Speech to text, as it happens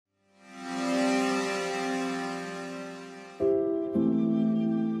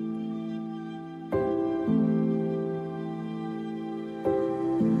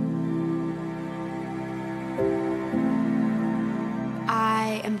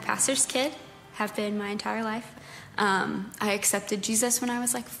a pastor's kid, have been my entire life. I accepted Jesus when I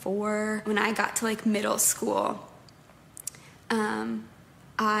was like 4. When I got to like middle school,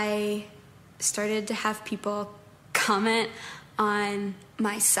 I started to have people comment on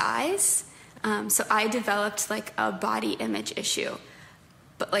my size. So I developed like a body image issue,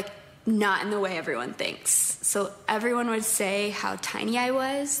 but like not in the way everyone thinks. So everyone would say how tiny I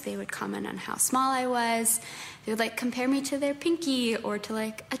was. They would comment on how small I was. They would like compare me to their pinky or to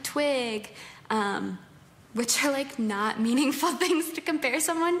like a twig, which are like not meaningful things to compare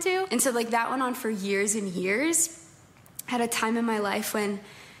someone to. And so like that went on for years and years. I had a time in my life when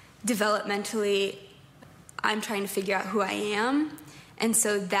developmentally I'm trying to figure out who I am. And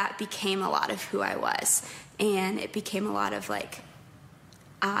so that became a lot of who I was. And it became a lot of like,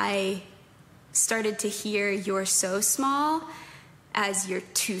 I started to hear "you're so small" as "you're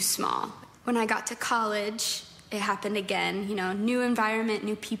too small." When I got to college, it happened again, you know, new environment,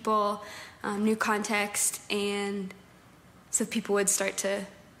 new people, new context. And so people would start to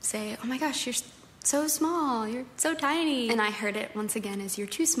say, "Oh my gosh, you're so small, you're so tiny." And I heard it once again as "you're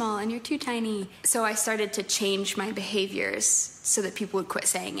too small and you're too tiny." So I started to change my behaviors so that people would quit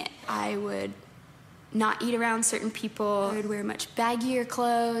saying it. I would not eat around certain people. I would wear much baggier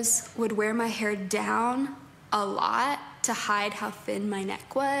clothes, would wear my hair down a lot to hide how thin my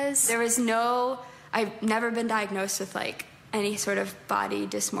neck was. I've never been diagnosed with like any sort of body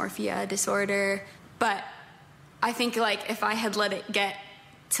dysmorphia disorder, but I think like if I had let it get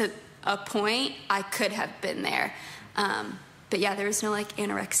to a point, I could have been there. But yeah, there was no like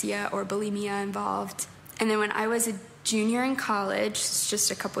anorexia or bulimia involved. And then when I was a junior in college,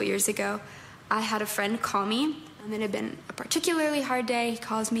 just a couple years ago, I had a friend call me, and it had been a particularly hard day. He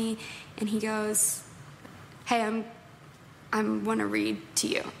calls me, and he goes, "Hey, I want to read to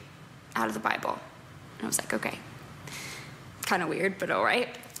you out of the Bible." And I was like, okay. Kind of weird, but all right.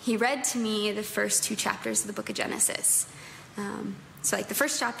 He read to me the first 2 chapters of the book of Genesis. So like the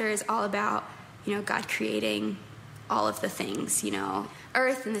first chapter is all about, you know, God creating all of the things, you know,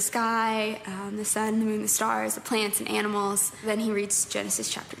 earth and the sky, the sun, the moon, the stars, the plants and animals. Then he reads Genesis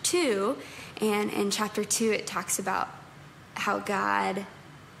chapter 2, and in chapter 2 it talks about how God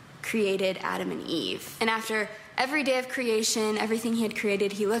created Adam and Eve. And after every day of creation, everything he had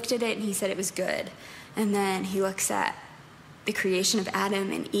created, he looked at it and he said it was good. And then he looks at the creation of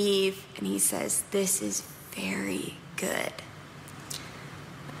Adam and Eve and he says, "This is very good."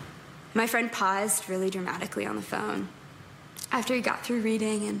 My friend paused really dramatically on the phone after he got through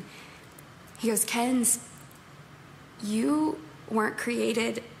reading, and he goes, "Kenz, you weren't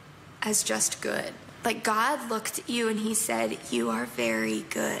created as just good. Like, God looked at you and he said, you are very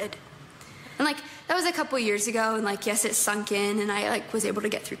good." And like, that was a couple years ago, and like, yes, it sunk in, and I like was able to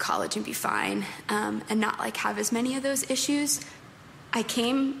get through college and be fine, and not like have as many of those issues. I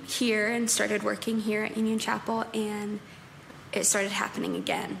came here and started working here at Union Chapel, and it started happening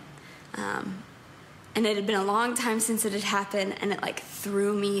again. And it had been a long time since it had happened, and it like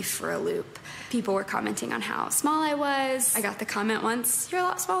threw me for a loop. People were commenting on how small I was. I got the comment once, "You're a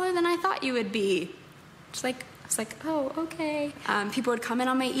lot smaller than I thought you would be." Just like, I was like, oh, okay. People would comment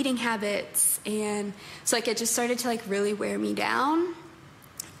on my eating habits, and so like it just started to like really wear me down.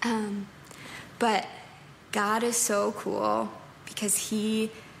 But God is so cool because he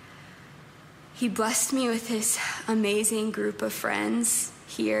blessed me with this amazing group of friends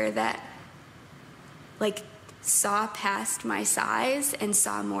here that like saw past my size and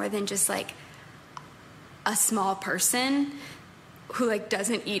saw more than just like a small person who like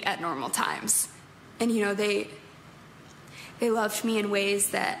doesn't eat at normal times. And you know, they loved me in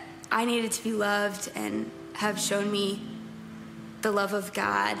ways that I needed to be loved, and have shown me the love of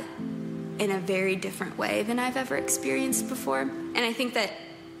God in a very different way than I've ever experienced before. And I think that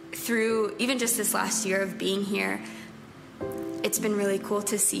through even just this last year of being here, it's been really cool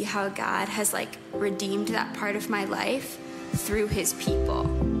to see how God has like redeemed that part of my life through his people.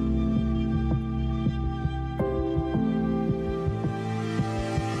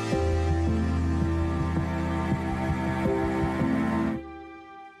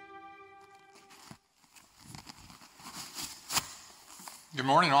 Good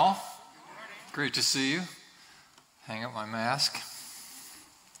morning, all. Great to see you. Hang up my mask.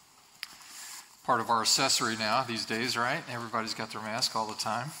 Part of our accessory now these days, right? Everybody's got their mask all the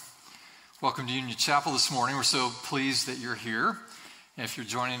time. Welcome to Union Chapel this morning. We're so pleased that you're here. And if you're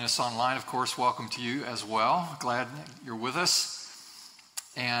joining us online, of course, welcome to you as well. Glad you're with us.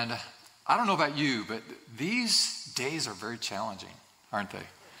 And I don't know about you, but these days are very challenging, aren't they?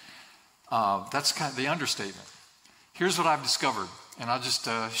 That's kind of the understatement. Here's what I've discovered, and I'll just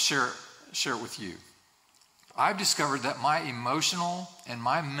share it with you. I've discovered that my emotional and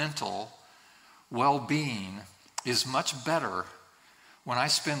my mental well-being is much better when I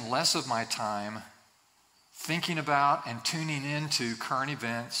spend less of my time thinking about and tuning into current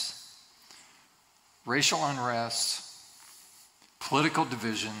events, racial unrest, political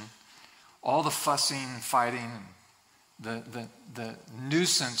division, all the fussing, fighting, the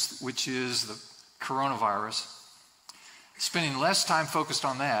nuisance which is the coronavirus. Spending less time focused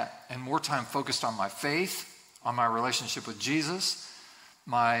on that and more time focused on my faith, on my relationship with Jesus,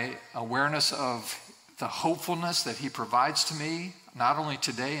 my awareness of the hopefulness that he provides to me, not only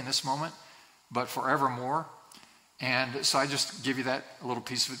today in this moment, but forevermore. And so I just give you that little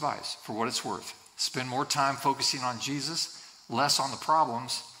piece of advice for what it's worth. Spend more time focusing on Jesus, less on the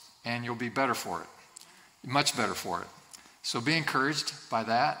problems, and you'll be better for it, much better for it. So be encouraged by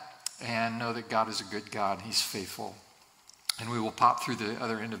that and know that God is a good God and he's faithful. And we will pop through the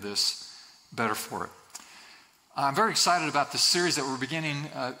other end of this better for it. I'm very excited about the series that we're beginning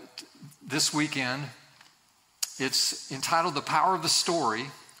this weekend. It's entitled The Power of the Story.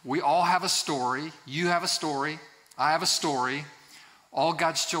 We all have a story. You have a story. I have a story. All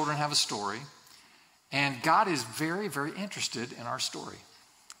God's children have a story. And God is very, very interested in our story.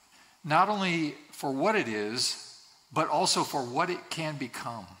 Not only for what it is, but also for what it can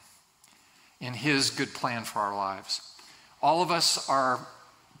become in his good plan for our lives. All of us are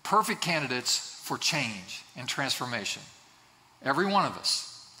perfect candidates for change and transformation. Every one of us.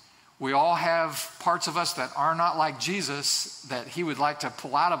 We all have parts of us that are not like Jesus that he would like to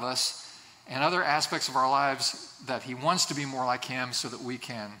pull out of us, and other aspects of our lives that he wants to be more like him so that we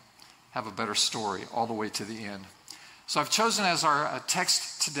can have a better story all the way to the end. So I've chosen as our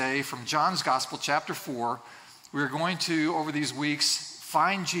text today from John's Gospel, chapter 4. We're going to, over these weeks,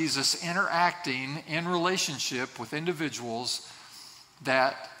 find Jesus interacting in relationship with individuals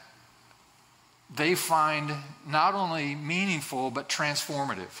that they find not only meaningful, but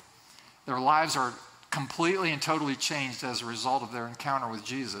transformative. Their lives are completely and totally changed as a result of their encounter with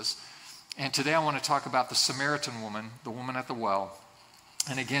Jesus. And today I want to talk about the Samaritan woman, the woman at the well.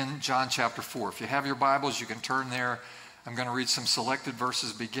 And again, John chapter 4. If you have your Bibles, you can turn there. I'm going to read some selected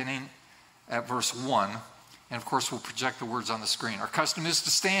verses beginning at verse 1. And of course, we'll project the words on the screen. Our custom is to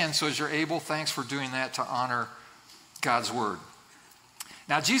stand, so as you're able, thanks for doing that to honor God's word.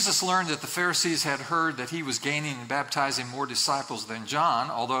 Now, Jesus learned that the Pharisees had heard that he was gaining and baptizing more disciples than John,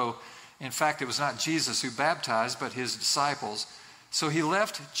 although, in fact, it was not Jesus who baptized, but his disciples. So he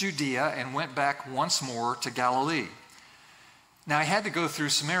left Judea and went back once more to Galilee. Now, he had to go through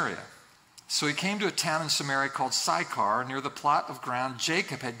Samaria. So he came to a town in Samaria called Sychar, near the plot of ground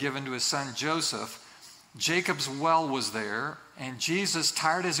Jacob had given to his son Joseph. Jacob's well was there, and Jesus,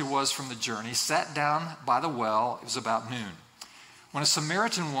 tired as he was from the journey, sat down by the well. It was about noon. When a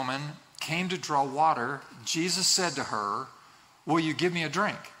Samaritan woman came to draw water, Jesus said to her, "Will you give me a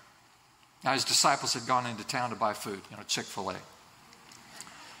drink?" Now his disciples had gone into town to buy food, Chick-fil-A.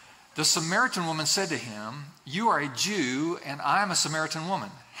 The Samaritan woman said to him, "You are a Jew, and I am a Samaritan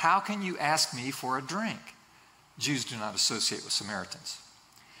woman. How can you ask me for a drink?" Jews do not associate with Samaritans.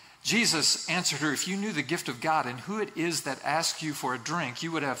 Jesus answered her, "If you knew the gift of God and who it is that asks you for a drink,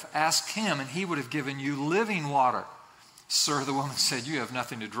 you would have asked him, and he would have given you living water." "Sir," the woman said, "you have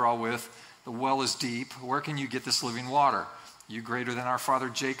nothing to draw with. The well is deep. Where can you get this living water? You greater than our father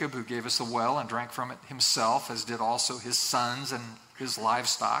Jacob, who gave us a well and drank from it himself, as did also his sons and his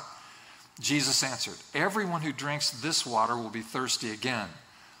livestock." Jesus answered, "Everyone who drinks this water will be thirsty again.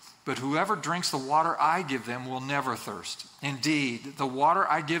 But whoever drinks the water I give them will never thirst. Indeed, the water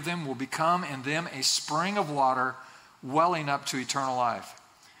I give them will become in them a spring of water welling up to eternal life."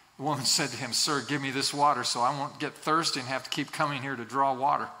 The woman said to him, "Sir, give me this water so I won't get thirsty and have to keep coming here to draw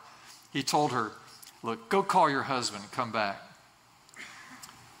water." He told her, "Look, go call your husband and come back."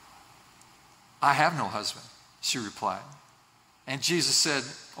 "I have no husband," she replied. And Jesus said,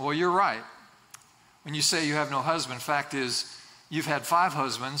 "Well, you're right. When you say you have no husband, fact is, you've had 5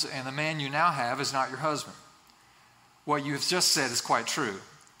 husbands, and the man you now have is not your husband. What you have just said is quite true."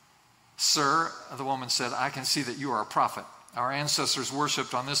 "Sir," the woman said, "I can see that you are a prophet. Our ancestors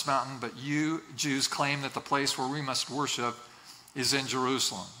worshipped on this mountain, but you Jews claim that the place where we must worship is in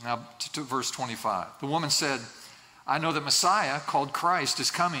Jerusalem." Now to verse 25. The woman said, "I know that Messiah, called Christ,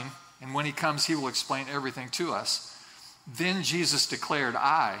 is coming, and when he comes, he will explain everything to us." Then Jesus declared,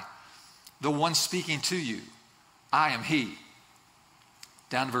 "I, the one speaking to you, I am he."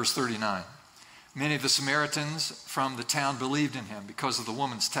 Down to verse 39. Many of the Samaritans from the town believed in him because of the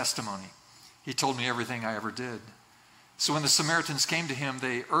woman's testimony. "He told me everything I ever did." So when the Samaritans came to him,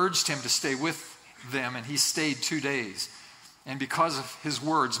 they urged him to stay with them, and he stayed 2 days. And because of his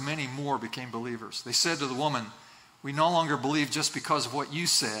words, many more became believers. They said to the woman, "We no longer believe just because of what you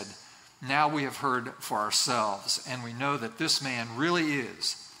said. Now we have heard for ourselves, and we know that this man really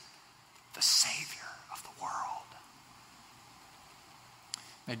is the Savior of the world."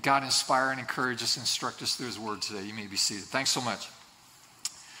 May God inspire and encourage us, instruct us through his word today. You may be seated. Thanks so much.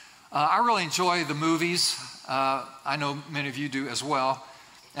 I really enjoy the movies. I know many of you do as well.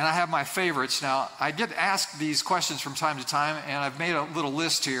 And I have my favorites. Now, I get asked these questions from time to time, and I've made a little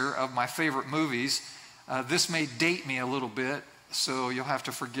list here of my favorite movies. This may date me a little bit, so you'll have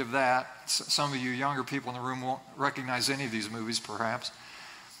to forgive that. Some of you younger people in the room won't recognize any of these movies, perhaps.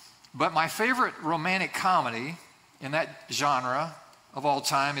 But my favorite romantic comedy in that genre of all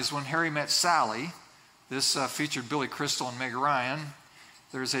time is When Harry Met Sally. This featured Billy Crystal and Meg Ryan.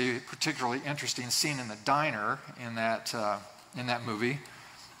 There's a particularly interesting scene in the diner in that movie.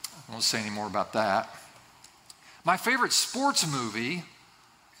 I won't say any more about that. My favorite sports movie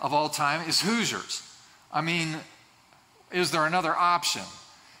of all time is Hoosiers. I mean, is there another option?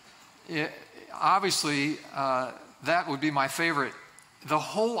 Obviously, that would be my favorite. The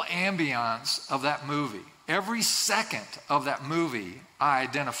whole ambiance of that movie, every second of that movie, I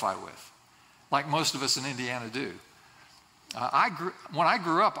identify with, like most of us in Indiana do. When I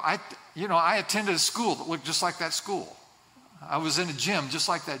grew up, I attended a school that looked just like that school. I was in a gym just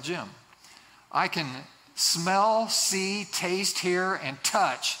like that gym. I can smell, see, taste, hear, and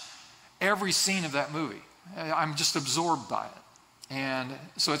touch every scene of that movie. I'm just absorbed by it. And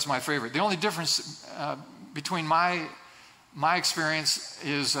so it's my favorite. The only difference between my experience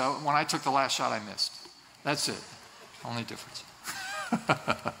is when I took the last shot I missed. That's it. Only difference.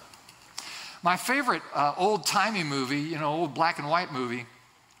 My favorite old-timey movie, old black and white movie,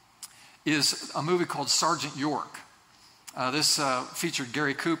 is a movie called Sergeant York. This featured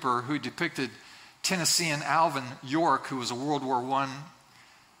Gary Cooper, who depicted Tennessean Alvin York, who was a World War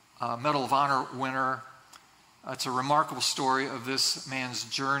I Medal of Honor winner. It's a remarkable story of this man's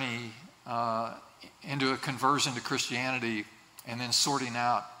journey into a conversion to Christianity and then sorting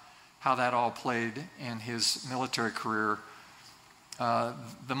out how that all played in his military career.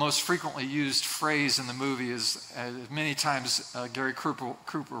 The most frequently used phrase in the movie is, many times Gary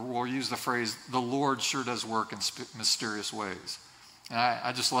Cooper will use the phrase, "The Lord sure does work in mysterious ways." And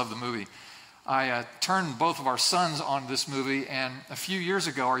I just love the movie. I turned both of our sons on this movie, and a few years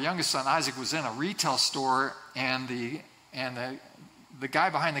ago, our youngest son, Isaac, was in a retail store, and the guy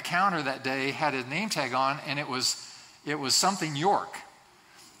behind the counter that day had a name tag on, and it was something York.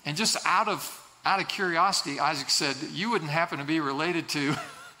 And just out of curiosity, Isaac said, "You wouldn't happen to be related to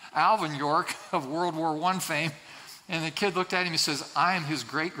Alvin York of World War I fame?" And the kid looked at him and says, "I am his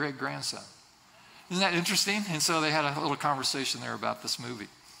great-great-grandson." Isn't that interesting? And so they had a little conversation there about this movie.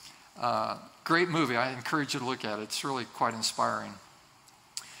 Great movie. I encourage you to look at it. It's really quite inspiring.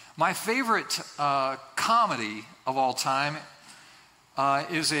 My favorite comedy of all time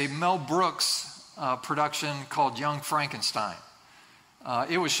is a Mel Brooks production called Young Frankenstein.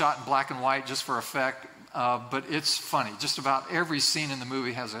 It was shot in black and white just for effect, but it's funny. Just about every scene in the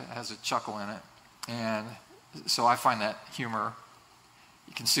movie has a chuckle in it, and so I find that humor.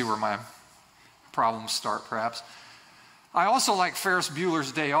 You can see where my problems start, perhaps. I also like Ferris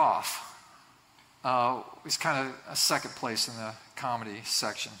Bueller's Day Off. It's kind of a second place in the comedy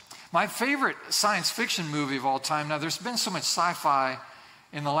section. My favorite science fiction movie of all time. Now, there's been so much sci-fi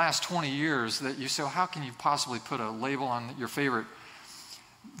in the last 20 years that you say, well, how can you possibly put a label on your favorite?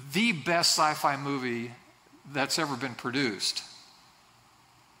 The best sci-fi movie that's ever been produced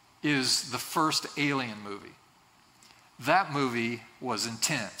is the first Alien movie. That movie was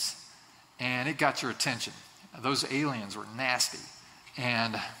intense, and it got your attention. Those aliens were nasty,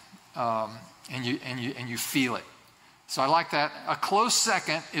 and you feel it. So I like that. A close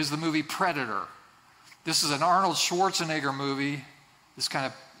second is the movie Predator. This is an Arnold Schwarzenegger movie. This kind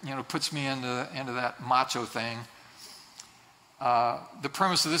of puts me into that macho thing. The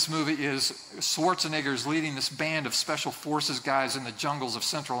premise of this movie is Schwarzenegger is leading this band of special forces guys in the jungles of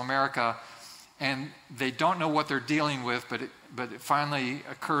Central America, and they don't know what they're dealing with, but it finally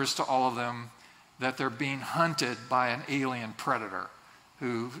occurs to all of them that they're being hunted by an alien predator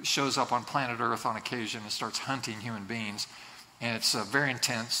who shows up on planet Earth on occasion and starts hunting human beings. And it's very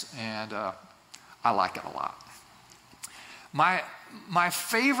intense, and I like it a lot. My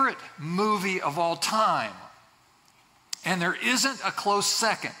favorite movie of all time, and there isn't a close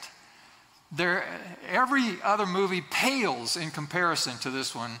second. Every other movie pales in comparison to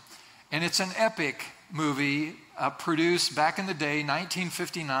this one, and it's an epic movie produced back in the day,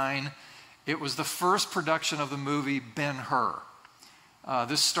 1959. It was the first production of the movie Ben-Hur.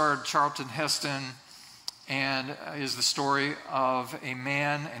 This starred Charlton Heston, and is the story of a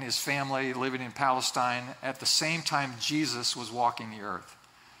man and his family living in Palestine at the same time Jesus was walking the earth.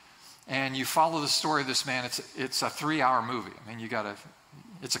 And you follow the story of this man. It's a 3-hour movie. I mean,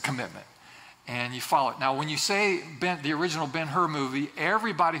 it's a commitment. And you follow it. Now, when you say the original Ben-Hur movie,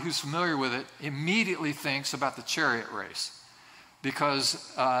 everybody who's familiar with it immediately thinks about the chariot race,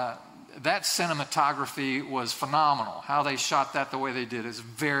 because that cinematography was phenomenal. How they shot that the way they did is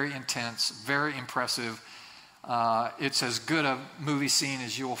very intense, very impressive. It's as good a movie scene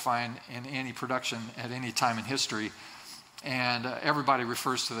as you will find in any production at any time in history. And everybody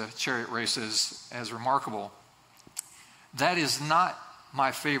refers to the chariot races as remarkable. That is not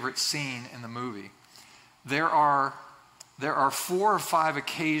my favorite scene in the movie. There are 4 or 5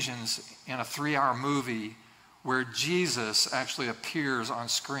 occasions in a 3-hour movie where Jesus actually appears on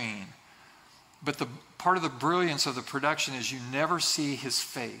screen. But the part of the brilliance of the production is you never see his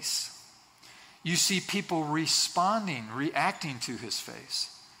face. You see people responding, reacting to his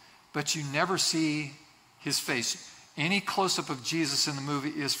face, but you never see his face. Any close-up of Jesus in the movie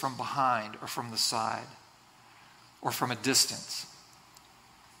is from behind or from the side or from a distance.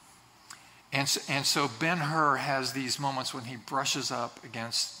 And so Ben-Hur has these moments when he brushes up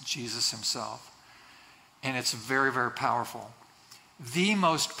against Jesus himself. And it's very, very powerful. The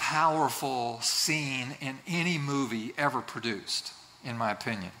most powerful scene in any movie ever produced, in my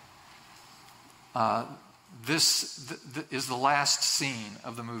opinion. This is the last scene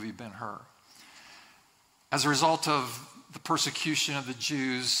of the movie Ben-Hur. As a result of the persecution of the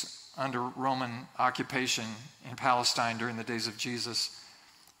Jews under Roman occupation in Palestine during the days of Jesus,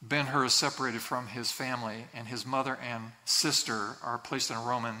 Ben-Hur is separated from his family, and his mother and sister are placed in a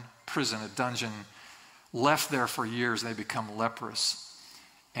Roman prison, a dungeon. Left there for years, they become leprous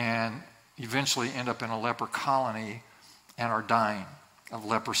and eventually end up in a leper colony and are dying of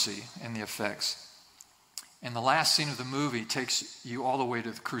leprosy and the effects. And the last scene of the movie takes you all the way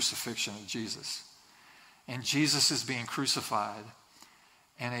to the crucifixion of Jesus. And Jesus is being crucified,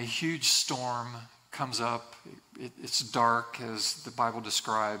 and a huge storm comes up. It's dark, as the Bible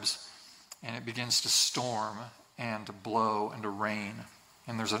describes, and it begins to storm and to blow and to rain.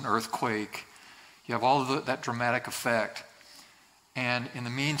 And there's an earthquake. You have all of that dramatic effect. And in the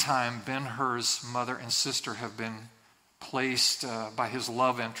meantime, Ben-Hur's mother and sister have been placed by his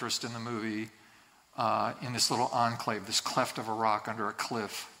love interest in the movie in this little enclave, this cleft of a rock under a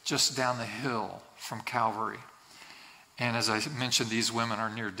cliff, just down the hill from Calvary. And as I mentioned, these women are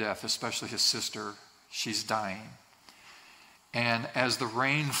near death, especially his sister. She's dying. And as the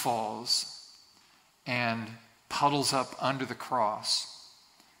rain falls and puddles up under the cross,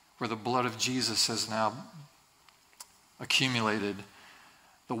 where the blood of Jesus has now accumulated,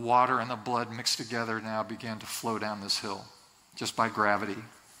 the water and the blood mixed together now begin to flow down this hill, just by gravity.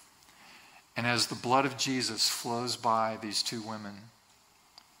 And as the blood of Jesus flows by these 2 women,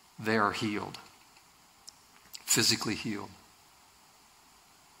 they are healed, physically healed.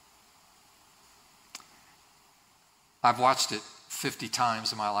 I've watched it 50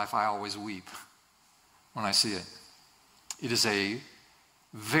 times in my life. I always weep when I see it. It is a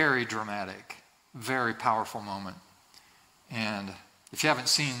very dramatic, very powerful moment. And if you haven't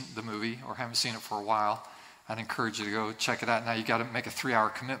seen the movie or haven't seen it for a while, I'd encourage you to go check it out. Now you got to make a 3-hour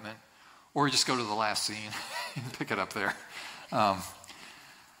commitment, or just go to the last scene and pick it up there.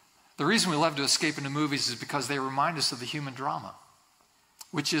 The reason we love to escape into movies is because they remind us of the human drama,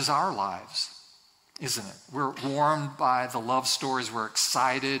 which is our lives, isn't it? We're warmed by the love stories. We're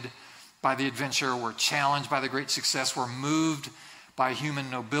excited by the adventure. We're challenged by the great success. We're moved by human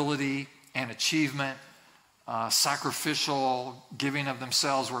nobility and achievement, sacrificial giving of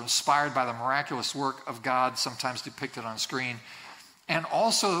themselves. We're inspired by the miraculous work of God, sometimes depicted on screen. And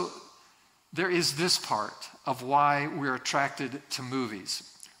also, there is this part of why we're attracted to movies.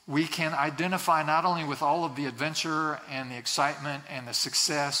 We can identify not only with all of the adventure and the excitement and the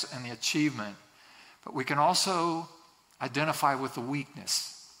success and the achievement, but we can also identify with the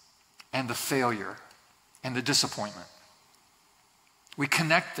weakness and the failure and the disappointment. We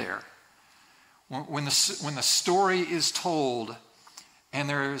connect there. When the story is told and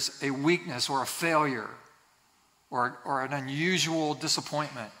there's a weakness or a failure or an unusual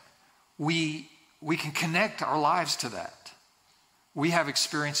disappointment, we can connect our lives to that. We have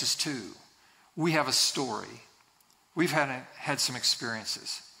experiences too. We have a story. We've had some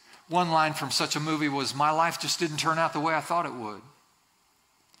experiences. One line from such a movie was, "My life just didn't turn out the way I thought it would."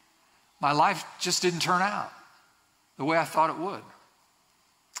 My life just didn't turn out the way I thought it would.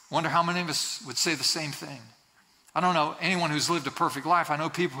 Wonder how many of us would say the same thing. I don't know anyone who's lived a perfect life. I know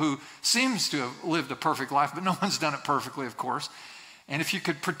people who seems to have lived a perfect life, but no one's done it perfectly, of course. And if you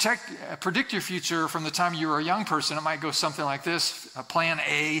could predict your future from the time you were a young person, it might go something like this. Plan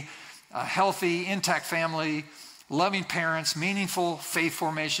A, a healthy, intact family, loving parents, meaningful faith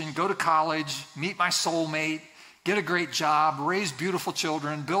formation, go to college, meet my soulmate, get a great job, raise beautiful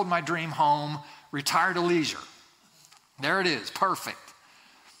children, build my dream home, retire to leisure. There it is, perfect.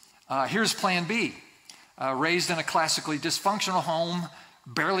 Here's plan B. Raised in a classically dysfunctional home,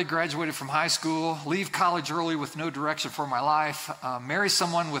 barely graduated from high school, leave college early with no direction for my life, marry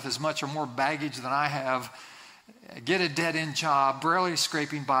someone with as much or more baggage than I have, get a dead-end job, barely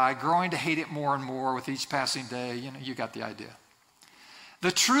scraping by, growing to hate it more and more with each passing day. You got the idea.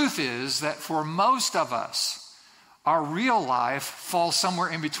 The truth is that for most of us, our real life falls somewhere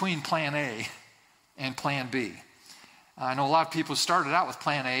in between plan A and plan B. I know a lot of people started out with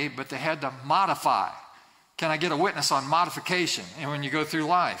plan A, but they had to modify. Can I get a witness on modification? And when you go through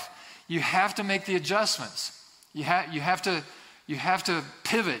life, you have to make the adjustments. You have to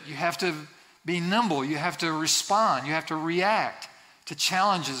pivot. You have to be nimble. You have to respond. You have to react to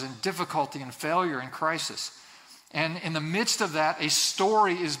challenges and difficulty and failure and crisis. And in the midst of that, a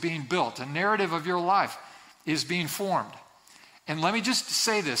story is being built. A narrative of your life is being formed. And let me just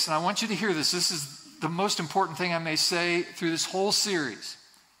say this, and I want you to hear this. This is the most important thing I may say through this whole series,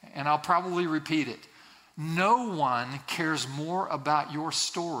 and I'll probably repeat it. No one cares more about your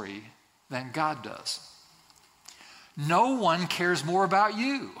story than God does. No one cares more about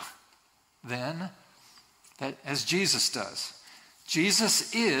you than that as Jesus does.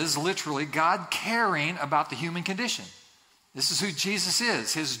 Jesus is literally God caring about the human condition. This is who Jesus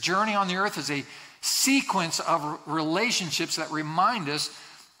is. His journey on the earth is a sequence of relationships that remind us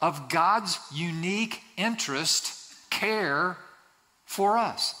of God's unique interest, care for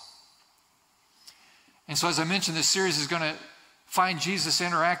us. And so as I mentioned, this series is going to find Jesus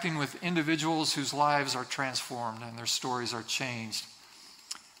interacting with individuals whose lives are transformed and their stories are changed.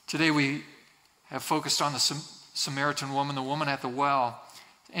 Today we have focused on the Samaritan woman, the woman at the well.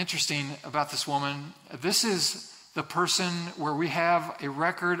 Interesting about this woman, this is the person where we have a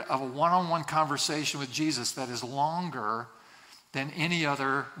record of a one-on-one conversation with Jesus that is longer than any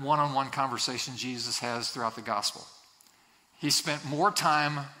other one-on-one conversation Jesus has throughout the gospel. He spent more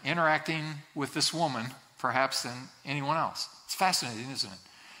time interacting with this woman, perhaps, than anyone else. It's fascinating, isn't it?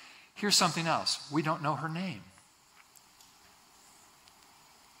 Here's something else. We don't know her name.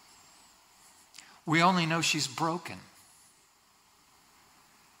 We only know she's broken.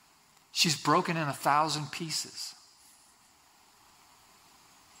 She's broken in 1,000 pieces.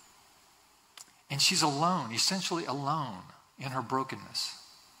 And she's alone, essentially alone in her brokenness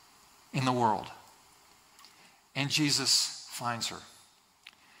in the world. And Jesus finds her.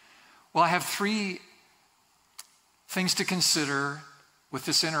 Well, I have 3 things to consider with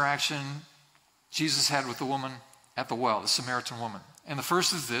this interaction Jesus had with the woman at the well, the Samaritan woman. And the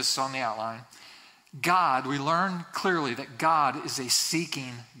first is this on the outline. God, we learn clearly that God is a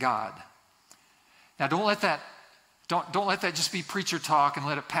seeking God. Now don't let that just be preacher talk and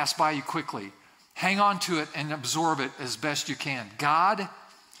let it pass by you quickly. Hang on to it and absorb it as best you can. God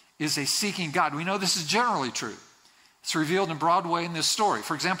is a seeking God. We know this is generally true. It's revealed in a broad way in this story.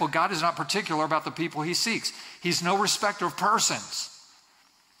 For example, God is not particular about the people he seeks. He's no respecter of persons.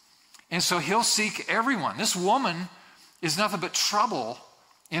 And so he'll seek everyone. This woman is nothing but trouble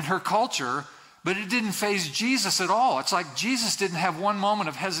in her culture, but it didn't faze Jesus at all. It's like Jesus didn't have one moment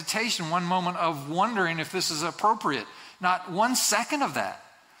of hesitation, one moment of wondering if this is appropriate. Not 1 second of that.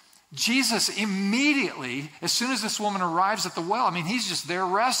 Jesus immediately, as soon as this woman arrives at the well, he's just there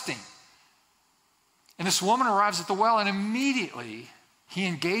resting. And this woman arrives at the well and immediately he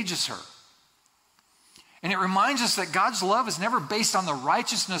engages her. And it reminds us that God's love is never based on the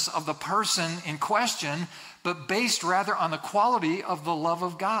righteousness of the person in question, but based rather on the quality of the love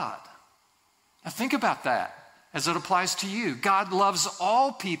of God. Now think about that as it applies to you. God loves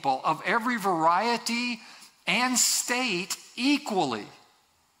all people of every variety and state equally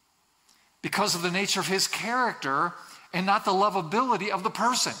because of the nature of his character and not the lovability of the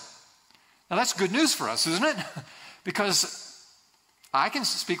person. Now that's good news for us, isn't it? Because I can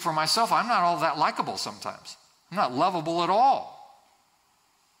speak for myself. I'm not all that likable sometimes. I'm not lovable at all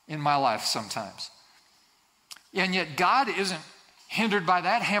in my life sometimes. And yet God isn't hindered by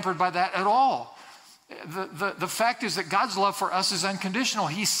that, hampered by that at all. The fact is that God's love for us is unconditional.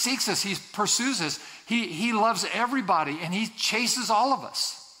 He seeks us. He pursues us. He loves everybody, and he chases all of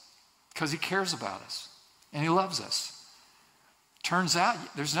us because he cares about us and he loves us. Turns out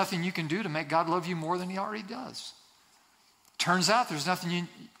there's nothing you can do to make God love you more than he already does. Turns out there's nothing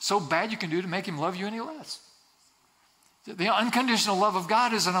so bad you can do to make him love you any less. The unconditional love of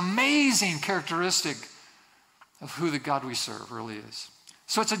God is an amazing characteristic of who the God we serve really is.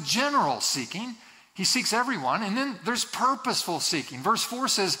 So it's a general seeking. He seeks everyone. And then there's purposeful seeking. Verse 4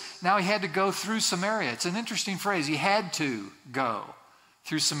 says, now he had to go through Samaria. It's an interesting phrase. He had to go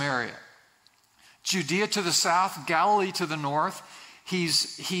through Samaria. Judea to the south, Galilee to the north.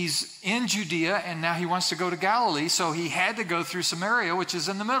 He's in Judea, and now he wants to go to Galilee, so he had to go through Samaria, which is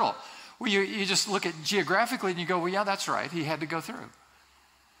in the middle. Well, you just look at geographically and you go, well, yeah, that's right. He had to go through.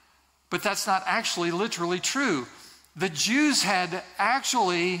 But that's not actually literally true. The Jews had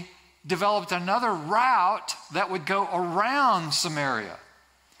actually developed another route that would go around Samaria.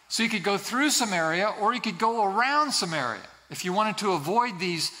 So you could go through Samaria or you could go around Samaria. If you wanted to avoid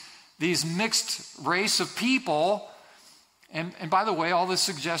these mixed race of people, and by the way, all this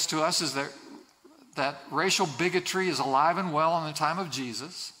suggests to us is that racial bigotry is alive and well in the time of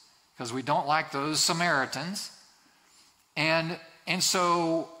Jesus, because we don't like those Samaritans. And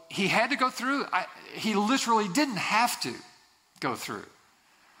so he had to go through. He literally didn't have to go through.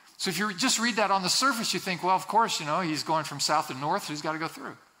 So if you just read that on the surface, you think, well, of course, he's going from south to north, so he's got to go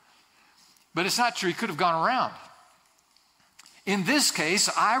through. But it's not true. He could have gone around. In this case,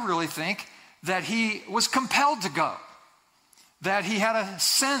 I really think that he was compelled to go, that he had a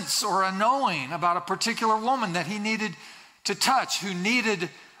sense or a knowing about a particular woman that he needed to touch, who needed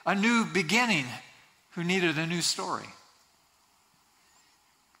a new beginning, who needed a new story.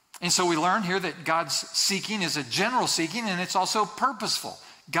 And so we learn here that God's seeking is a general seeking, and it's also purposeful.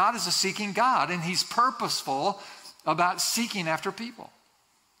 God is a seeking God, and he's purposeful about seeking after people.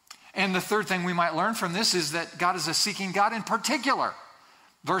 And the third thing we might learn from this is that God is a seeking God in particular.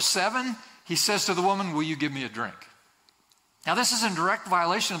 Verse 7, he says to the woman, will you give me a drink? Now, this is in direct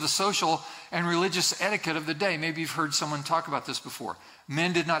violation of the social and religious etiquette of the day. Maybe you've heard someone talk about this before.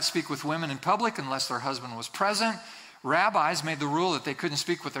 Men did not speak with women in public unless their husband was present. Rabbis made the rule that they couldn't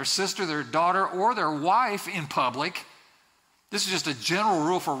speak with their sister, their daughter, or their wife in public. This is just a general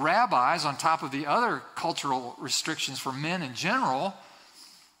rule for rabbis on top of the other cultural restrictions for men in general.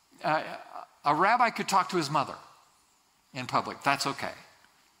 A rabbi could talk to his mother in public. That's okay.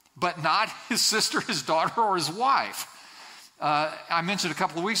 But not his sister, his daughter, or his wife. I mentioned a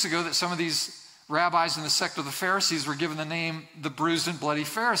couple of weeks ago that some of these rabbis in the sect of the Pharisees were given the name the bruised and bloody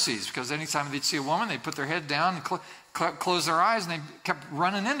Pharisees, because anytime they'd see a woman, they'd put their head down and close their eyes, and they kept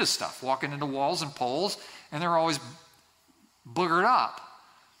running into stuff, walking into walls and poles, and they were always boogered up.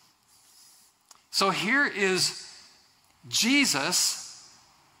 So here is Jesus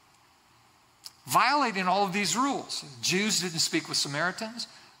violating all of these rules. Jews didn't speak with Samaritans,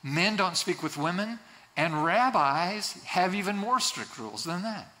 men don't speak with women, and rabbis have even more strict rules than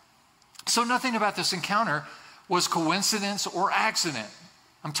that. So nothing about this encounter was coincidence or accident.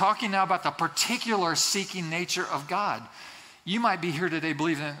 I'm talking now about the particular seeking nature of God. You might be here today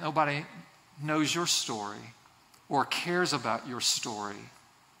believing that nobody knows your story or cares about your story.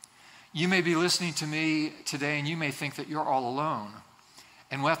 You may be listening to me today and you may think that you're all alone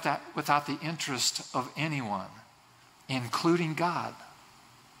and without the interest of anyone, including God.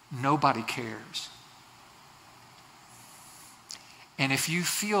 Nobody cares. And if you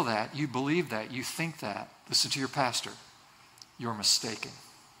feel that, you believe that, you think that, listen to your pastor, you're mistaken.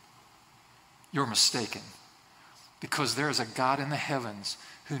 You're mistaken. Because there is a God in the heavens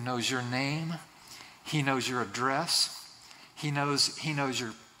who knows your name, he knows your address, he knows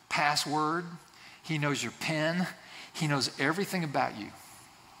your password, he knows your PIN, he knows everything about you.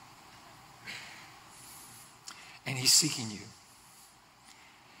 And he's seeking you.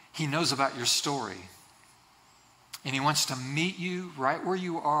 He knows about your story. And he wants to meet you right where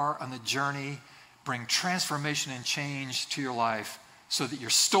you are on the journey, bring transformation and change to your life so that your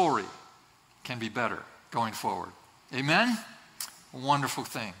story can be better going forward. Amen? A wonderful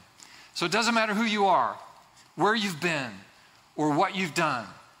thing. So it doesn't matter who you are, where you've been, or what you've done.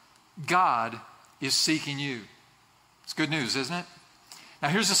 God is seeking you. It's good news, isn't it? Now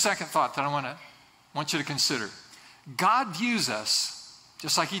here's the second thought that I want you to consider. God views us,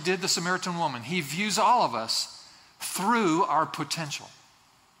 just like he did the Samaritan woman. He views all of us through our potential.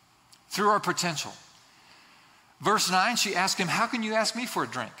 Through our potential. Verse 9, she asked him, how can you ask me for a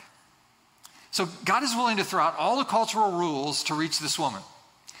drink? So God is willing to throw out all the cultural rules to reach this woman.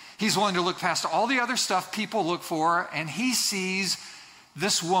 He's willing to look past all the other stuff people look for, and he sees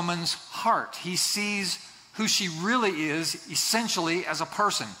this woman's heart. He sees who she really is, essentially, as a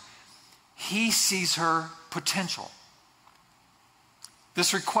person. He sees her potential.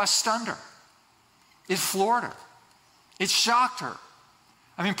 This request stunned her. It floored her. It shocked her.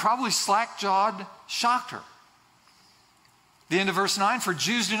 I mean, probably slack-jawed shocked her. The end of verse 9, for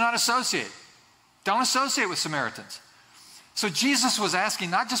Jews do not associate. Don't associate with Samaritans. So Jesus was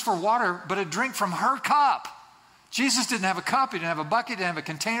asking not just for water, but a drink from her cup. Jesus didn't have a cup, he didn't have a bucket, didn't have a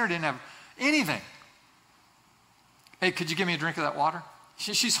container, didn't have anything. Hey, could you give me a drink of that water?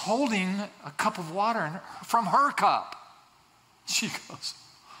 She's holding a cup of water from her cup. She goes,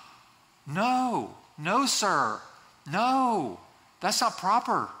 no, sir, no, that's not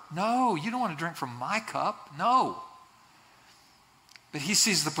proper. No, you don't want to drink from my cup. No. But he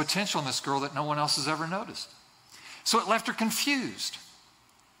sees the potential in this girl that no one else has ever noticed. So it left her confused.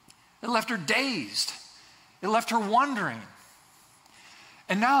 It left her dazed. It left her wondering.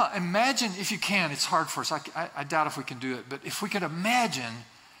 And now imagine, if you can, it's hard for us. I doubt if we can do it. But if we could imagine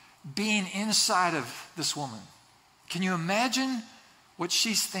being inside of this woman. Can you imagine what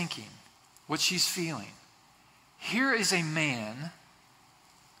she's thinking, what she's feeling? Here is a man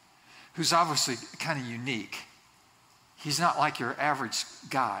who's obviously kind of unique. He's not like your average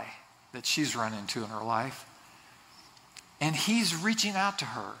guy that she's run into in her life. And he's reaching out to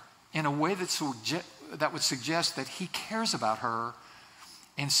her in a way that would suggest that he cares about her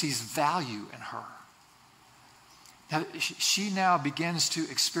and sees value in her. Now, she now begins to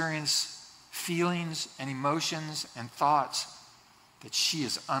experience feelings and emotions and thoughts that she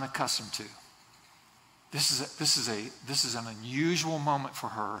is unaccustomed to. This is an unusual moment for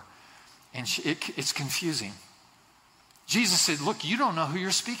her, and it's confusing. Jesus said, look, you don't know who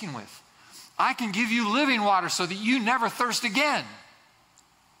you're speaking with. I can give you living water so that you never thirst again.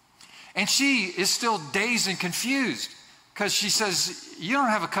 And she is still dazed and confused because she says, you don't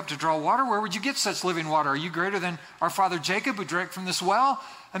have a cup to draw water. Where would you get such living water? Are you greater than our father Jacob who drank from this well?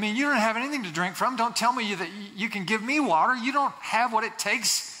 I mean, you don't have anything to drink from. Don't tell me that you can give me water. You don't have what it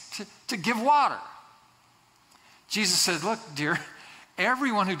takes to give water. Jesus said, look, dear,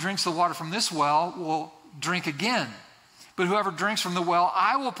 everyone who drinks the water from this well will drink again. But whoever drinks from the well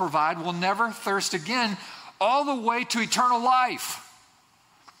I will provide will never thirst again, all the way to eternal life.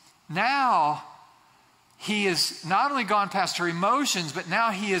 Now, he has not only gone past her emotions, but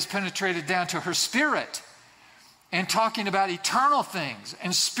now he has penetrated down to her spirit and talking about eternal things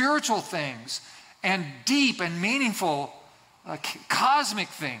and spiritual things and deep and meaningful cosmic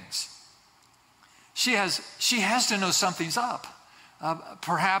things. She has to know something's up.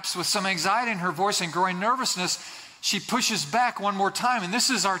 Perhaps with some anxiety in her voice and growing nervousness, she pushes back one more time. And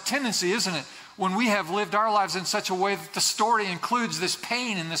this is our tendency, isn't it? When we have lived our lives in such a way that the story includes this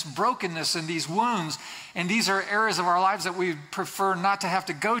pain and this brokenness and these wounds. And these are areas of our lives that we prefer not to have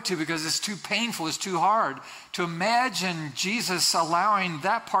to go to because it's too painful, it's too hard. To imagine Jesus allowing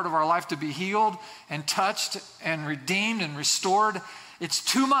that part of our life to be healed and touched and redeemed and restored, it's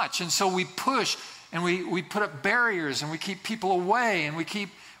too much. And so we push and we put up barriers and we keep people away and we keep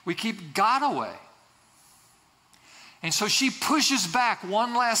God away. And so she pushes back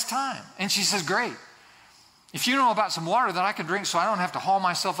one last time. And she says, great. If you know about some water that I can drink so I don't have to haul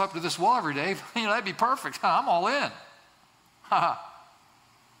myself up to this well every day, that'd be perfect. I'm all in.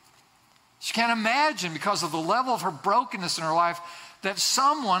 She can't imagine, because of the level of her brokenness in her life, that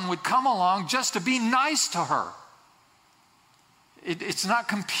someone would come along just to be nice to her. It's not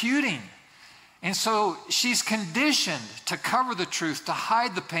computing. And so she's conditioned to cover the truth, to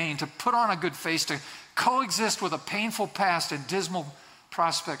hide the pain, to put on a good face, to coexist with a painful past and dismal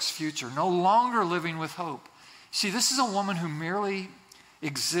prospects future, no longer living with hope. See, this is a woman who merely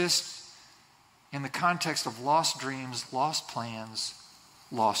exists in the context of lost dreams, lost plans,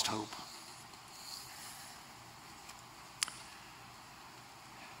 lost hope.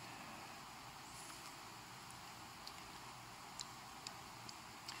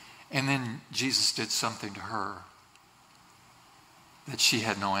 And then Jesus did something to her that she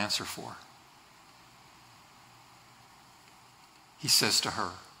had no answer for. He says to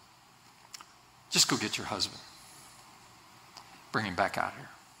her, just go get your husband. Bring him back out here.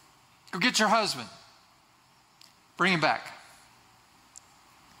 Go get your husband. Bring him back.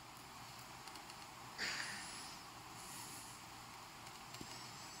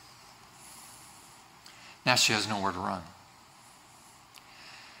 Now she has nowhere to run.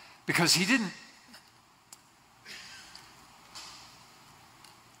 Because he didn't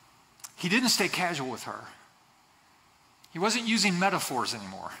stay casual with her. He wasn't using metaphors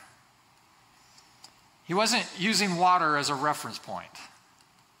anymore. He wasn't using water as a reference point.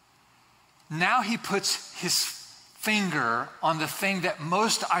 Now he puts his finger on the thing that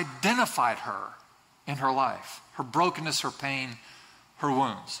most identified her in her life. Her brokenness, her pain, her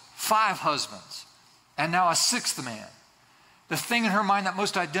wounds. 5 husbands, and now a 6th man. The thing in her mind that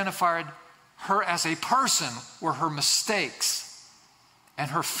most identified her as a person were her mistakes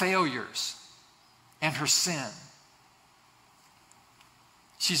and her failures and her sin.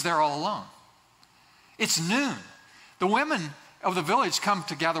 She's there all alone. It's noon. The women of the village come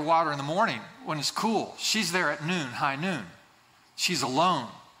to gather water in the morning when it's cool. She's there at noon, high noon. She's alone.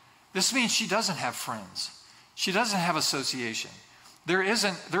 This means she doesn't have friends. She doesn't have association. There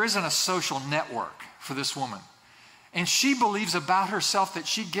isn't a social network for this woman. And she believes about herself that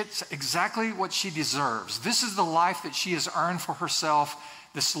she gets exactly what she deserves. This is the life that she has earned for herself,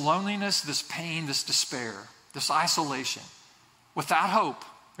 this loneliness, this pain, this despair, this isolation. Without hope.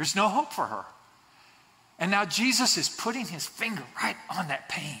 There's no hope for her. And now Jesus is putting his finger right on that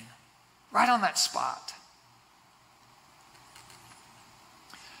pain, right on that spot.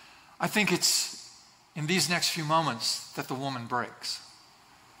 I think it's in these next few moments that the woman breaks.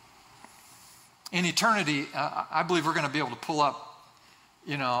 In eternity, I believe we're going to be able to pull up,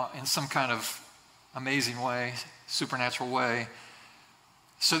 in some kind of amazing way, supernatural way,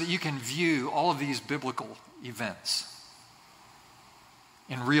 so that you can view all of these biblical events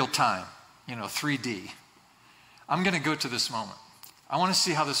in real time, 3D. I'm going to go to this moment. I want to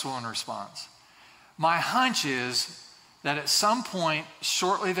see how this woman responds. My hunch is that at some point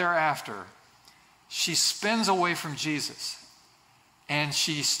shortly thereafter, she spins away from Jesus and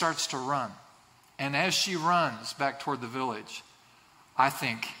she starts to run. And as she runs back toward the village, I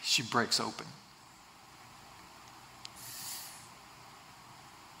think she breaks open.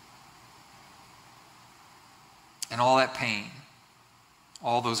 And all that pain,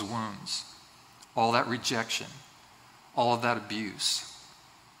 all those wounds, all that rejection, all of that abuse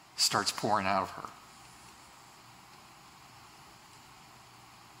starts pouring out of her.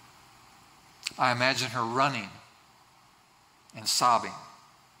 I imagine her running and sobbing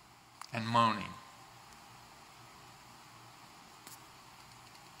and moaning,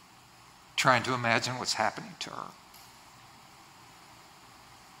 trying to imagine what's happening to her.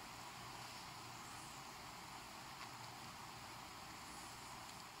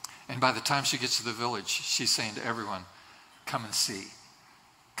 And by the time she gets to the village, she's saying to everyone, come and see.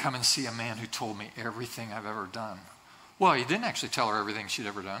 Come and see a man who told me everything I've ever done. Well, he didn't actually tell her everything she'd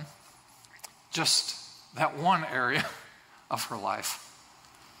ever done. Just that one area of her life,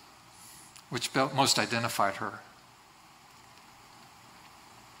 which most identified her.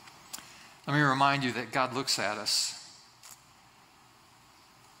 Let me remind you that God looks at us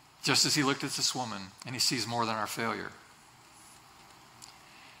just as he looked at this woman, and he sees more than our failure.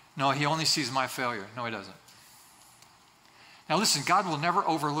 No, he only sees my failure. No, he doesn't. Now listen, God will never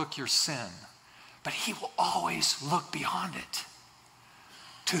overlook your sin, but he will always look beyond it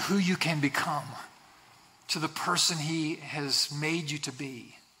to who you can become, to the person he has made you to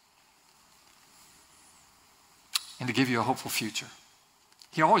be, and to give you a hopeful future.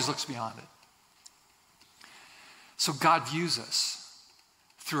 He always looks beyond it. So God views us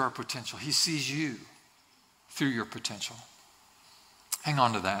through our potential. He sees you through your potential. Hang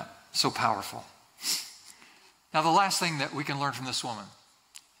on to that. So powerful. Now, the last thing that we can learn from this woman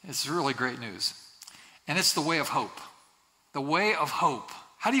is really great news. And it's the way of hope. The way of hope.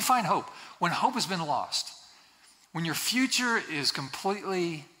 How do you find hope? When hope has been lost. When your future is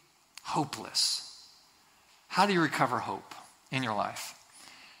completely hopeless. How do you recover hope in your life?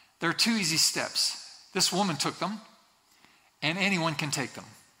 There are two easy steps. This woman took them, and anyone can take them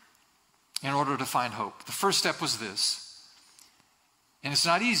in order to find hope. The first step was this. And it's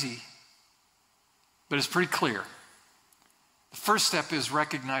not easy, but it's pretty clear. The first step is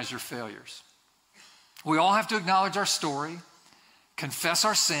recognize your failures. We all have to acknowledge our story, confess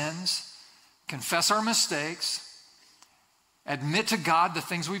our sins, confess our mistakes, admit to God the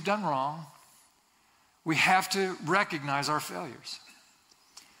things we've done wrong. We have to recognize our failures.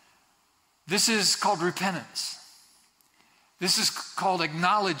 This is called repentance. This is called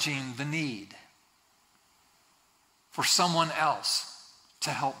acknowledging the need for someone else to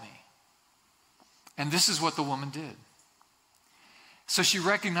help me. And this is what the woman did. So she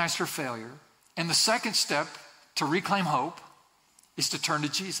recognized her failure. And the second step to reclaim hope is to turn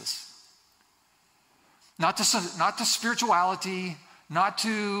to Jesus. Not to spirituality, not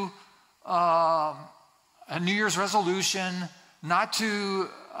to a New Year's resolution, not to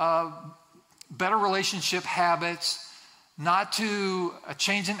better relationship habits, not to a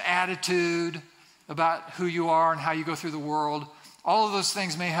change in attitude about who you are and how you go through the world. All of those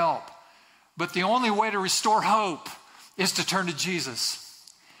things may help. But the only way to restore hope is to turn to Jesus.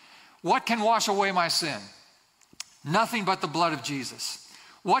 What can wash away my sin? Nothing but the blood of Jesus.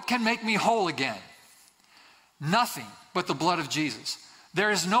 What can make me whole again? Nothing but the blood of Jesus. There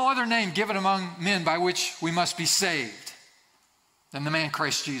is no other name given among men by which we must be saved than the man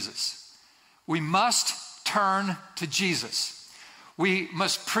Christ Jesus. We must turn to Jesus. We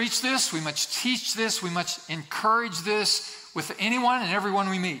must preach this, we must teach this, we must encourage this with anyone and everyone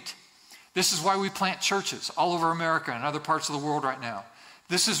we meet. This is why we plant churches all over America and other parts of the world right now.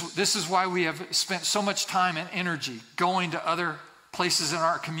 This is why we have spent so much time and energy going to other places in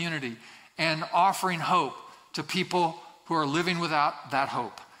our community and offering hope to people who are living without that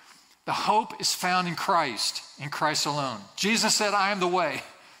hope. The hope is found in Christ alone. Jesus said, I am the way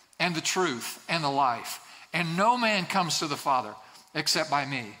and the truth and the life, and no man comes to the Father except by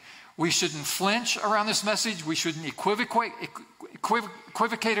me. We shouldn't flinch around this message. We shouldn't equivocate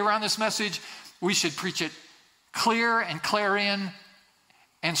around this message. We should preach it clear and clarion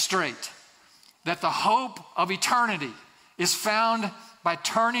and straight. That the hope of eternity is found by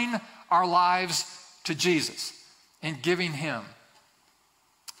turning our lives to Jesus and giving him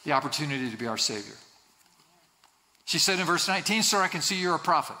the opportunity to be our Savior. She said in verse 19, sir, I can see you're a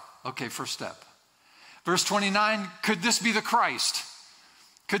prophet. Okay, first step. Verse 29, could this be the Christ?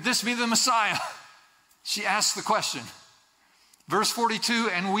 Could this be the Messiah? She asked the question. Verse 42,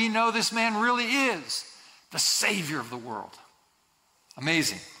 and we know this man really is the Savior of the world.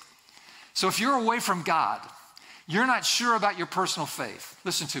 Amazing. So if you're away from God, you're not sure about your personal faith.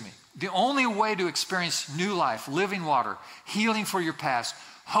 Listen to me. The only way to experience new life, living water, healing for your past,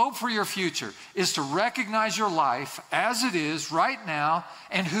 hope for your future, is to recognize your life as it is right now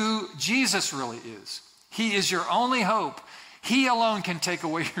and who Jesus really is. He is your only hope. He alone can take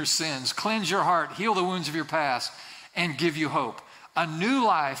away your sins, cleanse your heart, heal the wounds of your past, and give you hope. A new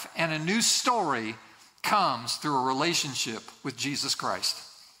life and a new story comes through a relationship with Jesus Christ.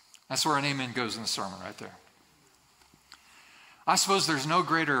 That's where an amen goes in the sermon right there. I suppose there's no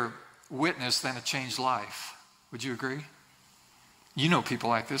greater witness than a changed life. Would you agree? You know people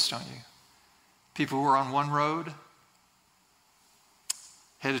like this, don't you? People who are on one road,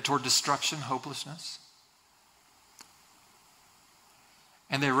 headed toward destruction, hopelessness.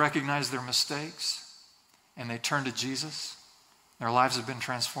 And they recognize their mistakes, and they turn to Jesus. Their lives have been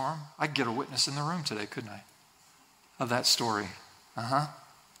transformed. I could get a witness in the room today, couldn't I? Of that story.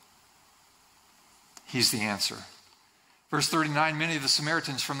 He's the answer. Verse 39, many of the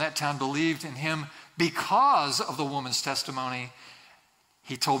Samaritans from that town believed in him because of the woman's testimony.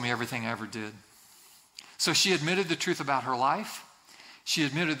 He told me everything I ever did. So she admitted the truth about her life. She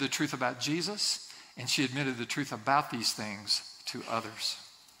admitted the truth about Jesus. And she admitted the truth about these things to others.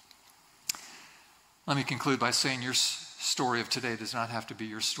 Let me conclude by saying your story of today does not have to be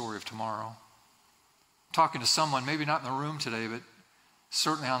your story of tomorrow. I'm talking to someone, maybe not in the room today, but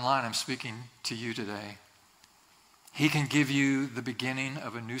certainly online, I'm speaking to you today. He can give you the beginning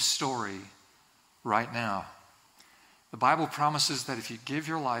of a new story right now. The Bible promises that if you give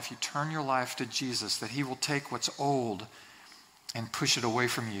your life, you turn your life to Jesus, that he will take what's old and push it away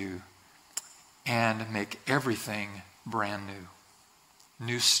from you and make everything brand new.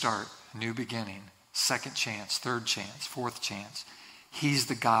 New start, new beginning, second chance, third chance, fourth chance. He's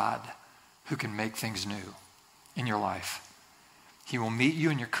the God who can make things new in your life. He will meet you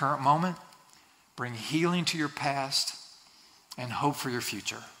in your current moment, bring healing to your past, and hope for your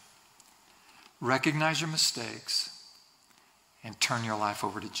future. Recognize your mistakes and turn your life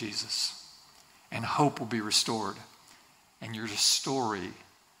over to Jesus. And hope will be restored, and your story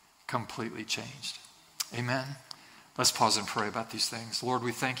completely changed. Amen. Let's pause and pray about these things. Lord,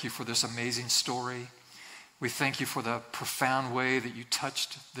 we thank you for this amazing story. We thank you for the profound way that you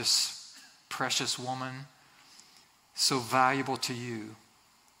touched this precious woman, so valuable to you,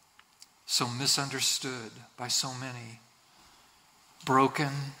 so misunderstood by so many,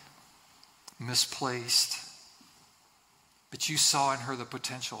 broken, misplaced. But you saw in her the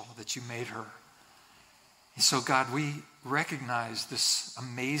potential that you made her. And so, God, we recognize this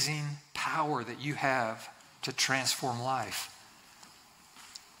amazing power that you have to transform life.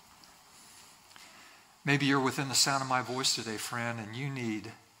 Maybe you're within the sound of my voice today, friend, and you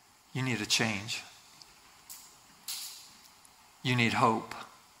need a change. You need hope.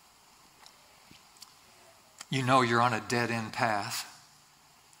 You know you're on a dead-end path.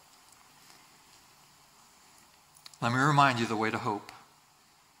 Let me remind you the way to hope.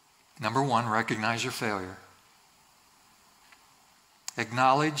 Number one, recognize your failure.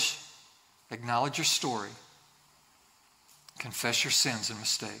 Acknowledge your story. Confess your sins and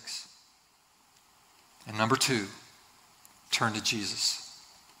mistakes. And number two, turn to Jesus.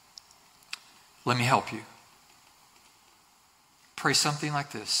 Let me help you. Pray something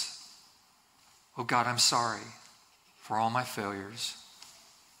like this. Oh God, I'm sorry for all my failures,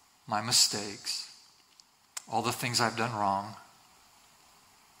 my mistakes, all the things I've done wrong.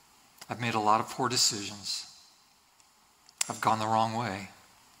 I've made a lot of poor decisions. I've gone the wrong way.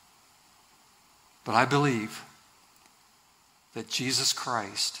 But I believe that Jesus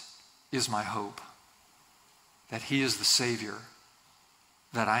Christ is my hope, that he is the Savior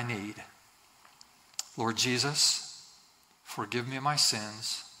that I need, Lord Jesus, forgive me of my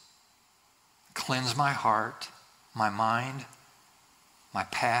sins. Cleanse my heart, my mind, my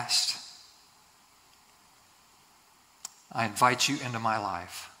past. I invite you into my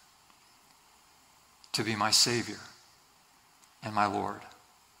life to be my Savior and my Lord.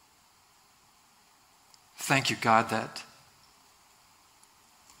 Thank you, God, that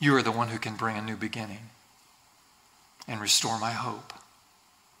you are the one who can bring a new beginning and restore my hope.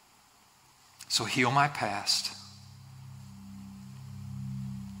 So heal my past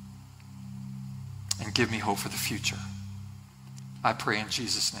and give me hope for the future. I pray in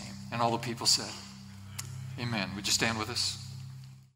Jesus' name. And all the people said, amen. Would you stand with us?